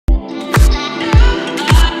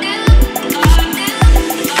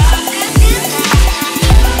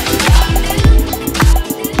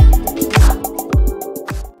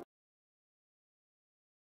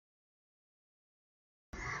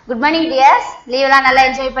Good morning dears. Leave la nalla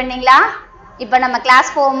enjoy pannீங்களா? இப்போ நம்ம class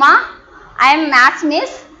போவோமா? I am maths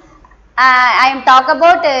miss. I am talk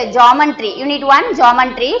about geometry. Unit 1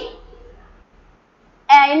 geometry.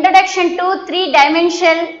 Introduction to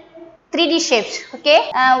three-dimensional 3D shapes. Okay.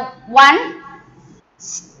 One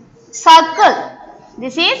circle.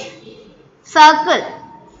 This is circle.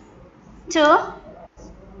 Two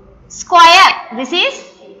square. This is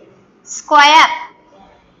square.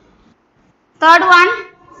 Third one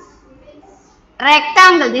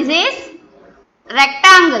rectangle. This is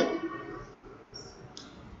rectangle.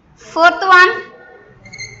 Fourth one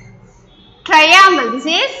triangle. This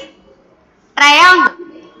is triangle.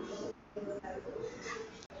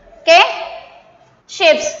 Okay,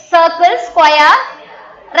 shapes circle, square,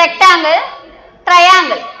 rectangle,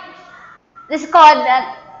 triangle. This is called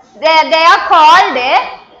they are called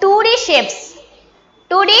 2D shapes.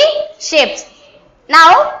 2D shapes.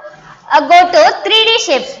 Now go to 3D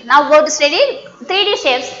shapes. Now go to study 3D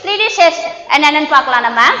shapes. 3D shapes என்னன்னு பார்க்கலாம்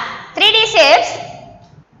நம்ம. 3D shapes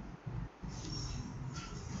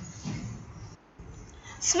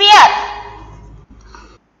sphere.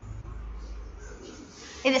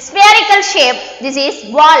 It is spherical shape. This is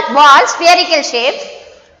ball spherical shape.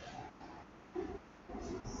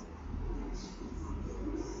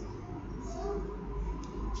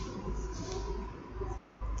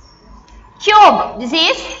 Cube. This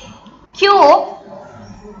is cube.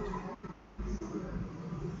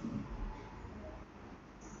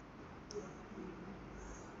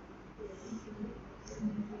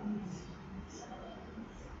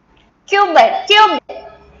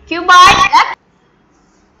 Cuboid.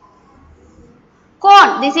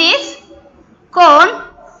 Cone. This is cone.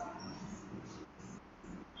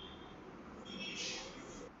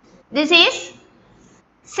 This is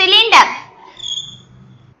cylinder.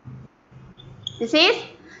 This is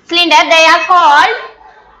cylinder. They are called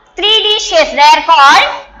 3D shapes. They are called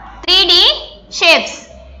 3D shapes.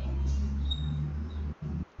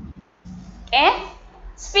 Okay.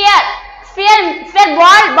 Sphere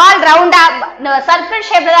ball round circle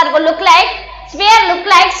shape look like sphere look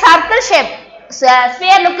like circle shape.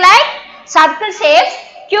 Sphere look like circle shapes.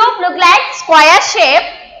 Cube look like square shape.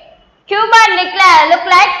 Cuboid look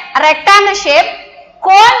like rectangle shape.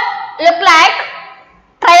 Cone look like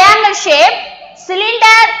triangle shape.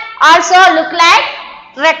 Cylinder also look like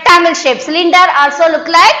rectangle shape. Cylinder also look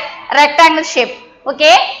like rectangle shape.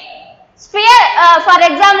 Okay. Sphere for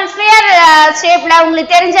example sphere shape la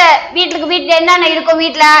உங்களுக்கு தெரிஞ்ச வீட்ல என்னென்ன இருக்கும்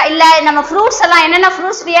வீட்ல இல்ல நம்ம fruits எல்லாம் என்னென்ன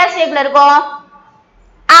ஃப்ரூட்ஸ் ஸ்பியர் ஷேப்ல இருக்கும்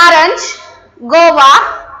orange Goa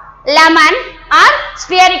lemon R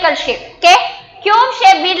spherical shape okay cube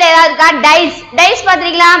shape வீட்ல ஏதாவது இருக்கா டைஸ்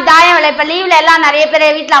பாத்தீங்களா தாயம் விளையாட இப்ப லீவ்ல எல்லாம் நிறைய பேர்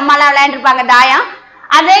வீட்ல அம்மா எல்லாம் விளையாண்டுருப்பாங்க தாயம்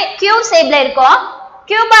அது கியூப் ஷேப்ல இருக்கும்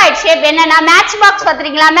கியூபாய்ட் ஷேப் என்னன்னா மேட்ச் பாக்ஸ்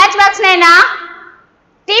பாத்தீங்களா மேட்ச் பாக்ஸ்னா என்ன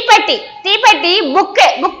தீப்பெட்டி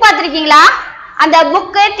புக் பாத்திருக்கீங்களா அந்த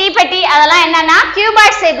புக் தீப்பெட்டி அதெல்லாம் என்னன்னா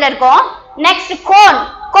கியூபாய்ட் ஷேப்ல இருக்கும் நெக்ஸ்ட் கோன்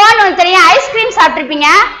உங்களுக்கு தெரியும் ice cream சாப்பிட்டிருப்பீங்க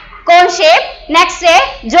cone shape next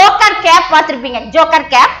joker gap பாத்திருப்பீங்க joker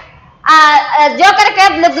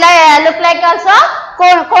gap look like also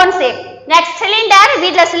cone shape next cylinder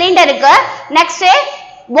வீட்ல சிலிண்டர் இருக்கு next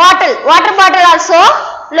water bottle also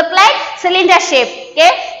look like cylinder shape okay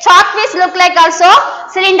chalk piece look like also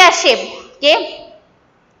cylinder shape okay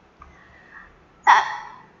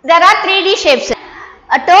there are 3D shapes.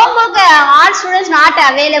 A tome book all students not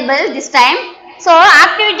available this time. So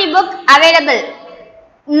activity book available.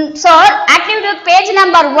 So activity book page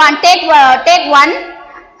number 1 take 1.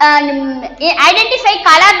 Identify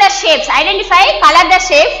color the shapes.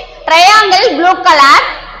 Triangle blue color,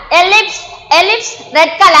 ellipse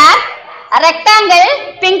red color, rectangle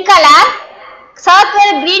pink color, circle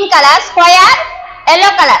green color, square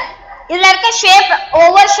yellow color. இதுல இருக்க shape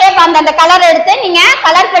over shape அந்த colour எடுத்து நீங்க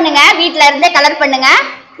colour பண்ணுங்க வீட்ல இருந்தே colour பண்ணுங்க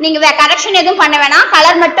நீங்க கரெக்ஷன் எதுவும் பண்ண வேணாம்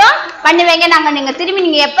கலர் மட்டும் பண்ணுவீங்க நீங்க திரும்பி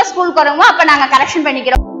நீங்க எப்ப ஸ்கூலுக்கு வருவீங்களோ அப்ப நாங்க கரெக்ஷன்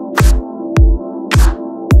பண்ணிக்கிறோம்